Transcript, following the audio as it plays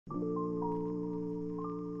It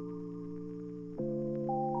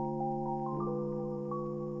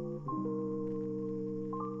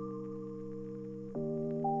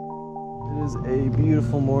is a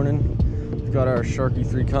beautiful morning. We've got our Sharky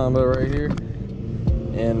 3 combo right here,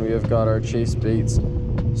 and we have got our Chasebaits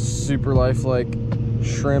super lifelike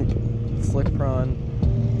shrimp, flick prawn,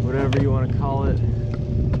 whatever you want to call it.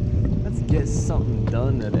 Let's get something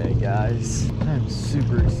done today, guys. I'm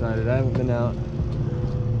super excited. I haven't been out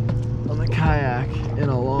on the kayak in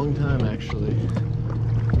a long time, actually.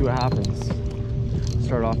 See what happens.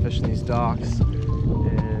 Start off fishing these docks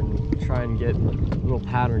and try and get a little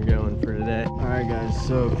pattern going for today. All right, guys,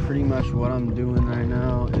 so pretty much what I'm doing right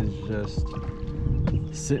now is just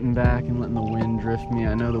sitting back and letting the wind drift me.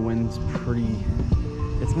 I know the wind's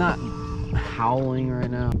it's not howling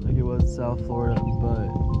right now like it was in South Florida, but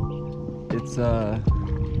it's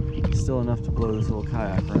still enough to blow this little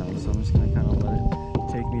kayak around. So I'm just gonna kind of let it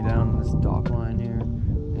take me down this dock line here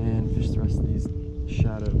and fish the rest of these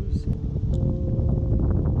shadows.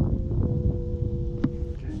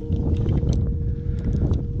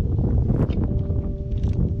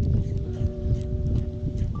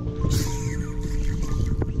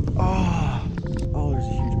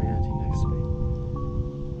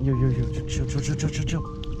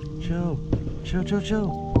 Chill.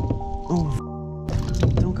 Oh,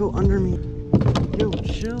 don't go under me. Yo,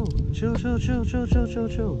 chill.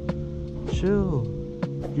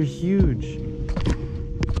 You're huge.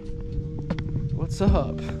 What's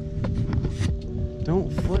up?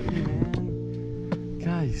 Don't flip me, man.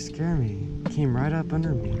 God, you scare me. Came right up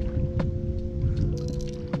under me.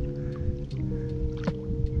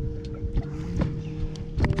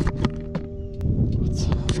 What's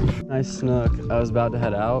up? Nice snook. I was about to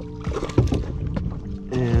head out,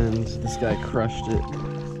 and this guy crushed it.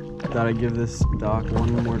 Gotta give this dock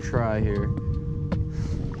one more try here.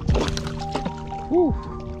 Whew.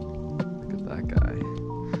 Look at that guy.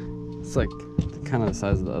 It's like kind of the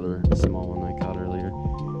size of the other small one I caught earlier.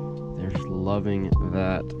 They're just loving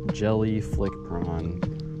that jelly flick prawn.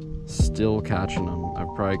 Still catching them.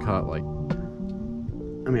 I've probably caught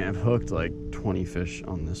I've hooked like 20 fish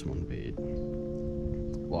on this one bait.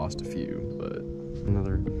 Lost a few, but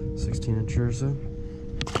another 16-incher or so.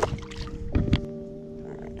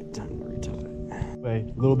 Alright, time to retie.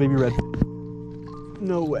 Wait, little baby red.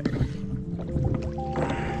 No way.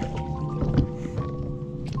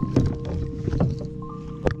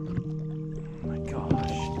 Oh my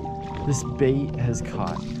gosh. This bait has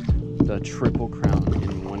caught the triple crown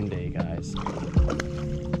in one day, guys.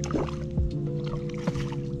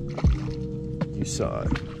 You saw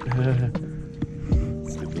it.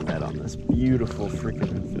 Let's get the net on this beautiful freaking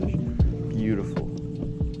redfish. Beautiful.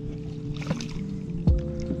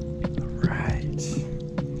 Alright.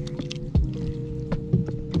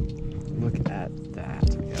 Look at that,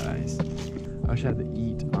 guys. I wish I had to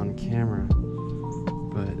eat on camera,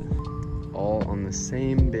 but all on the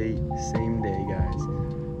same bait, same day, guys.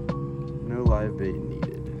 No live bait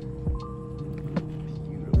needed.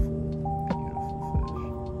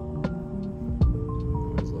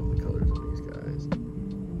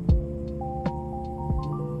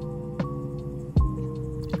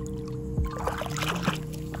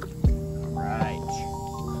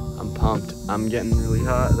 Pumped. I'm getting really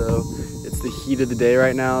hot though. It's the heat of the day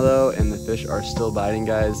right now though, and the fish are still biting,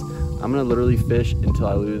 guys. I'm gonna literally fish until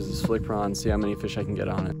I lose this flick prawn, see how many fish I can get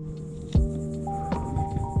on it.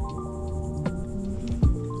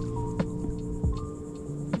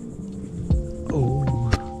 Oh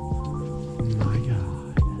my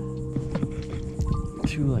god.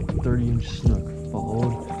 2 30-inch snook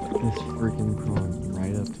followed this freaking prawn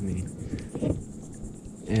right up to me.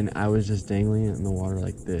 And I was just dangling it in the water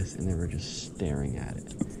like this, and they were just staring at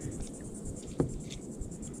it.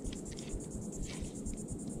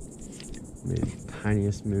 Made the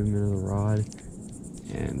tiniest movement of the rod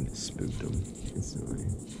and spooked them instantly.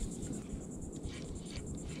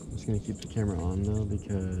 I'm just gonna keep the camera on though,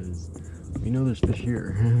 because we know there's fish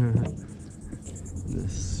here.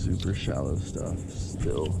 This super shallow stuff,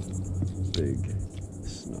 still big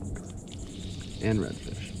snook and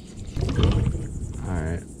redfish.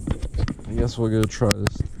 Alright, I guess we'll go try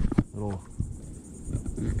this little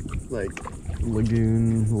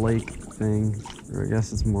lagoon lake thing, or I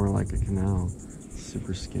guess it's more like a canal.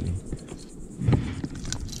 Super skinny.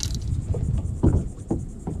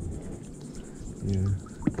 Yeah,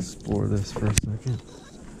 explore this for a second.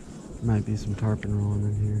 Might be some tarpon rolling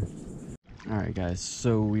in here. Alright guys,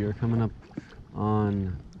 so we are coming up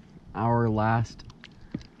on our last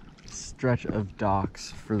stretch of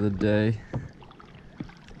docks for the day.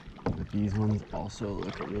 These ones also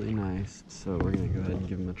look really nice, so we're gonna go ahead and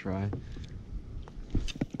give them a try.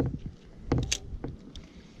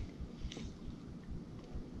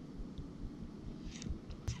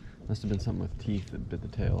 Must have been something with teeth that bit the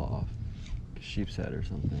tail off. Like a sheep's head or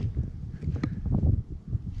something.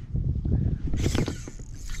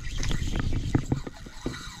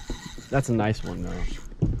 That's a nice one though.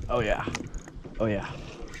 Oh yeah. Oh yeah.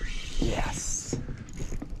 Yes.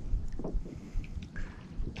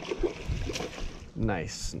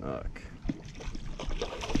 Nice snook.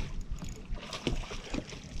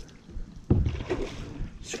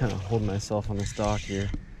 Just kind of holding myself on this dock here.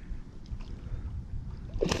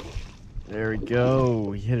 There we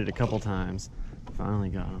go. He hit it a couple times. Finally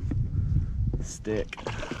got him. Stick.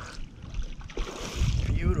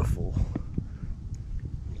 Beautiful.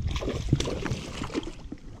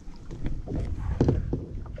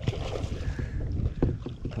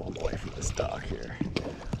 Pull him away from this dock here.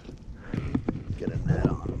 Get a net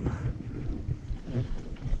on him.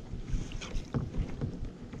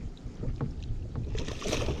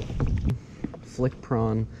 Flick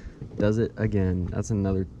prawn does it again. That's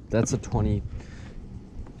a 20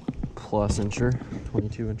 plus incher,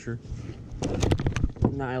 22 incher.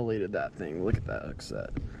 Annihilated that thing. Look at that hook set.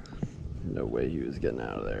 No way he was getting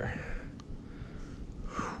out of there.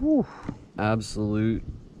 Whew. Absolute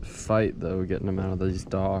fight though, getting him out of these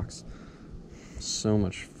docks. So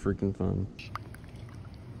much freaking fun.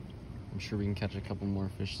 I'm sure we can catch a couple more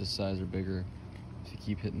fish this size or bigger if you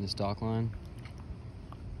keep hitting this dock line.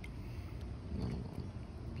 Another one.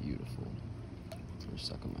 Beautiful. We're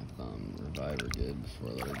sucking my thumb. Revive her good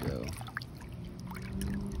before I let her go.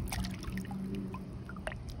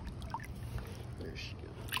 There she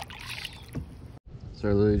goes. So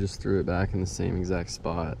I literally just threw it back in the same exact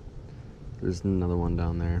spot. There's another one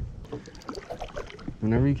down there.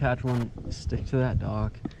 Whenever you catch one, stick to that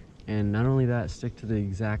dock. And not only that, stick to the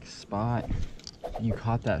exact spot you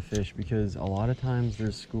caught that fish, because a lot of times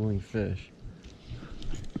there's schooling fish.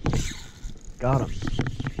 Got him.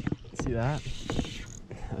 See that?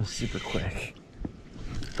 That was super quick.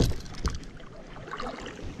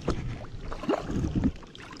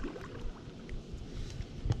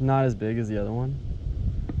 Not as big as the other one.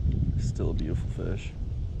 Still a beautiful fish.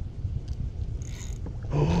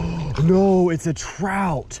 Oh no, it's a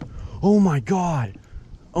trout. Oh my god.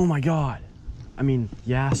 Oh my god. I mean,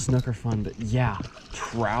 yeah, snook are fun, but yeah,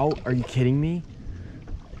 trout? Are you kidding me?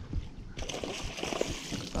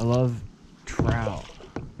 I love trout.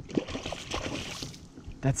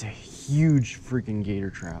 That's a huge freaking gator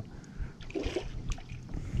trout.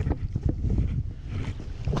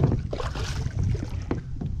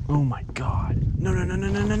 Oh my god. No, no, no, no,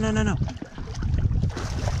 no, no, no, no, no.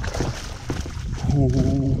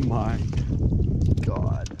 Oh my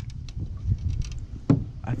god.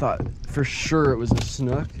 I thought for sure it was a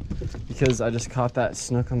snook because I just caught that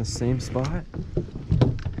snook on the same spot.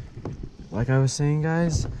 Like I was saying,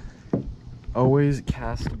 guys, always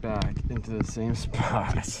cast back into the same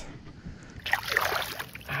spot.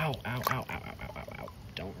 Ow, ow, ow, ow, ow, ow, ow, ow.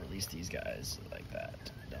 Don't release these guys like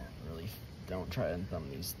that. Don't try and thumb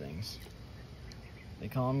these things. They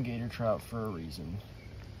call them gator trout for a reason.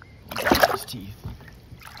 Look at his teeth.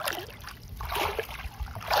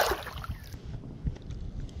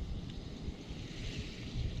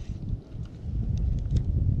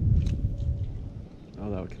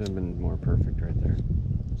 Oh, that could have been more perfect right there.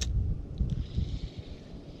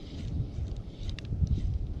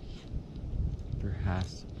 There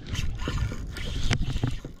has to.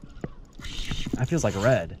 That feels like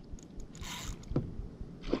red.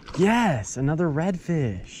 Yes, another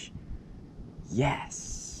redfish.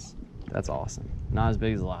 Yes. That's awesome. Not as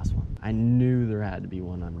big as the last one. I knew there had to be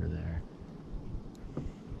one under there.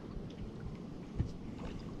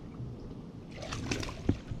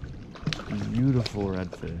 Beautiful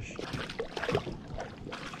redfish.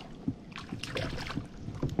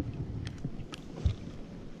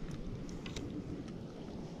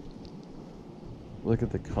 Look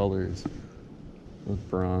at the colors of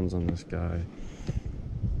bronze on this guy.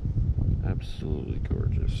 Absolutely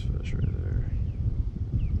gorgeous fish right there.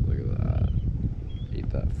 Look at that. Ate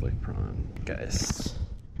that flick prawn. Guys,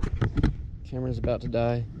 camera's about to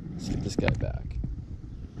die. Let's get this guy back.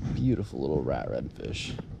 Beautiful little rat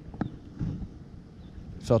redfish.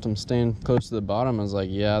 Felt him staying close to the bottom. I was like,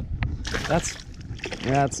 yeah, that's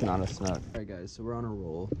not a snook. All right, guys, so we're on a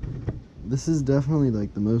roll. This is definitely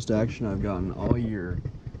like the most action I've gotten all year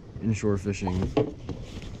inshore fishing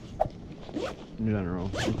in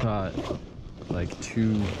general. We caught like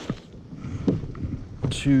two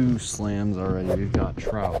slams already. We've got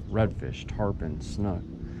trout, redfish, tarpon, snook.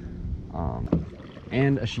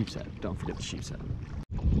 And a sheep's head. Don't forget the sheep's head.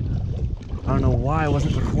 I don't know why I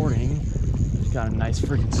wasn't recording. Got a nice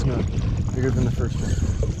freaking snook. Bigger than the first one.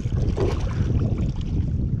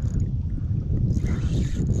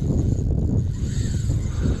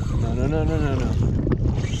 No.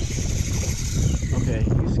 Okay, he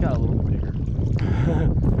just got a little bigger.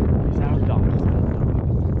 He's out of dock.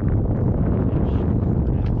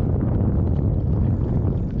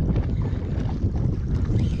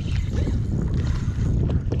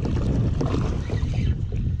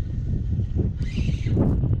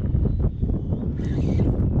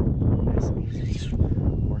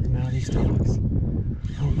 Working out of these dogs.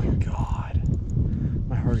 Oh my god.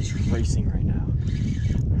 My heart is racing right now.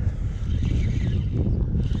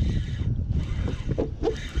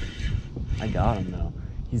 I got him though.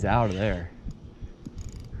 He's out of there.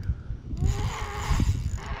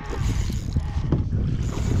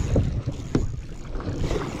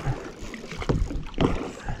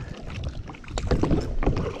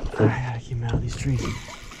 I gotta keep him out of these trees.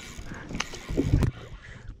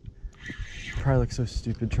 Probably look so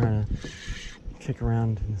stupid trying to kick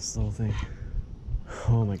around in this little thing.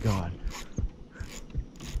 Oh my god.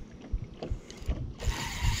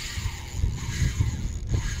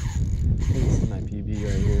 This is my PB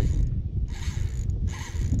right here.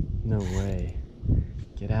 No way.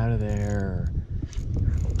 Get out of there.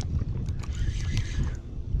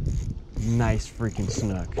 Nice freaking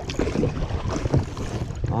snook.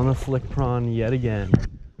 On the flick prawn yet again.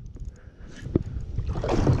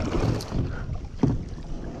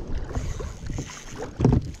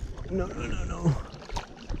 No.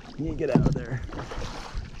 You need to get out of there.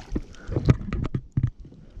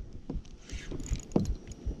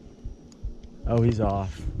 Oh, he's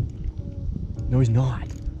off. No, he's not.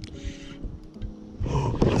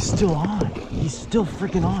 He's still on. He's still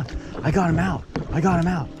freaking on. I got him out.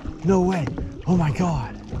 No way. Oh my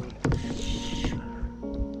god.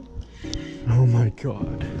 Oh my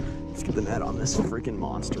god. Let's get the net on this freaking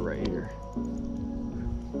monster right here.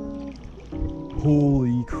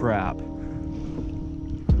 Holy crap.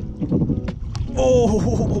 Oh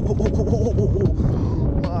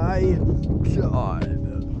my god.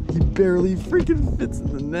 He barely freaking fits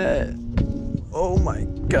in the net. Oh my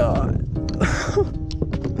god.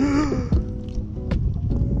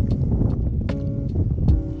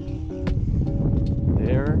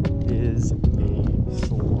 There is a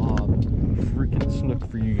slob freaking snook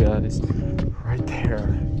for you guys right there.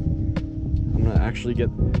 I'm gonna actually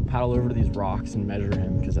paddle over to these rocks and measure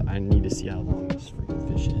him because I need to see how long this freaking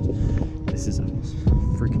fish is. This is a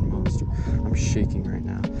freaking monster. I'm shaking right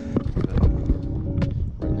now. Right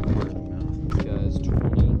in the corner of the mouth. This guy's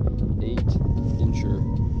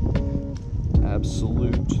 28-incher.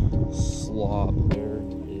 Absolute slob. There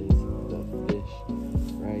is the fish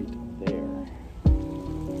right there.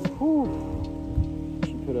 Whew.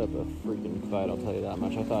 She put up a freaking fight, I'll tell you that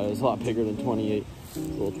much. I thought it was a lot bigger than 28.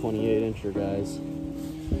 Little 28-incher, guys.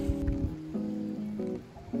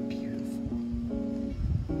 Beautiful.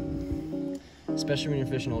 Especially when you're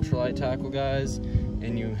fishing ultralight tackle, guys,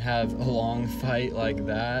 and you have a long fight like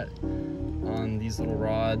that on these little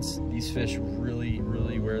rods. These fish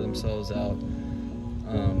really wear themselves out.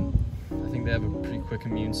 I think they have a pretty quick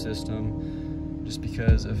immune system just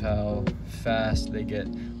because of how fast they get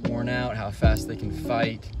worn out, how fast they can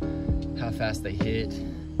fight, how fast they hit.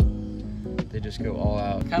 They just go all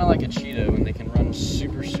out. Kind of like a cheetah when they can run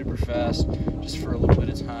super fast just for a little bit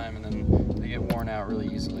of time and then they get worn out really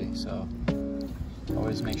easily. So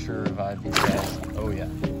always make sure to revive these guys. Oh yeah,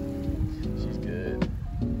 she's good.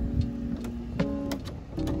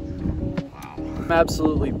 Wow. I'm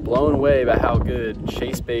absolutely blown away by how good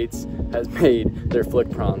Chasebaits has made their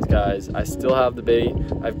flick prawns, guys. I still have the bait.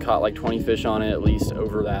 I've caught like 20 fish on it, at least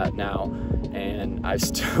over that now. And I've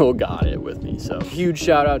still got it with me. So huge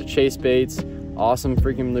shout out to Chasebaits. Awesome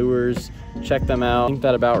freaking lures. Check them out. I think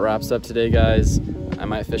that about wraps up today, guys. I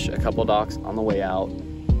might fish a couple docks on the way out,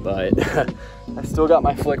 but I still got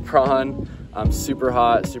my flick prawn. I'm super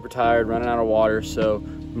hot, super tired, running out of water, so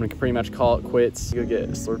I'm gonna pretty much call it quits. Go get a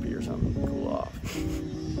Slurpee or something, cool off.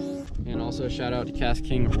 And also shout out to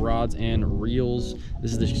KastKing Rods and Reels.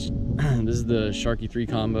 This is the Sharky 3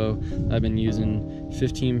 combo that I've been using.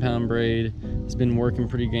 15-pound braid. It's been working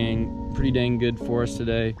pretty dang good for us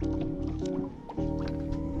today.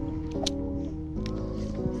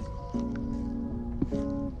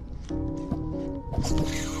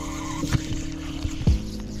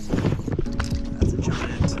 That's a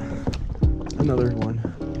giant. Another one.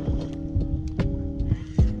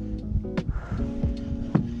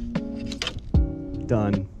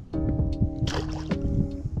 Done.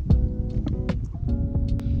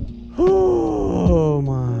 Oh.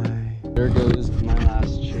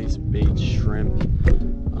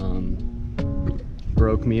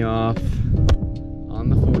 broke me off on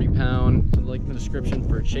the 40-pound. Link in the description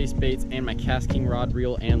for Chasebaits and my KastKing rod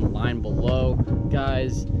reel and line below.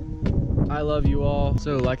 Guys, I love you all.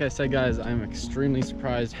 So like I said, guys, I'm extremely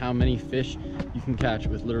surprised how many fish you can catch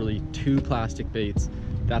with literally 2 plastic baits.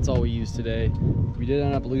 That's all we used today. We did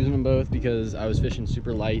end up losing them both because I was fishing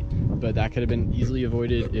super light, but that could have been easily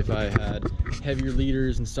avoided if I had heavier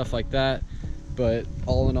leaders and stuff like that. But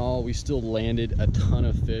all in all, we still landed a ton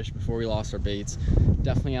of fish before we lost our baits.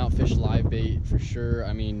 Definitely outfished live bait for sure.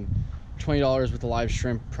 I mean, $20 with a live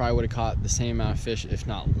shrimp probably would have caught the same amount of fish, if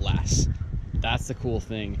not less. That's the cool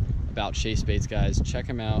thing about Chasebaits, guys. Check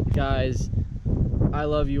them out. Guys, I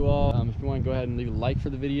love you all. If you want to go ahead and leave a like for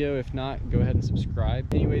the video. If not, go ahead and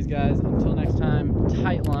subscribe. Anyways, guys, until next time,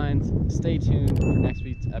 tight lines. Stay tuned for next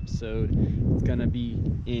week's episode. It's gonna be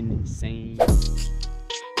insane.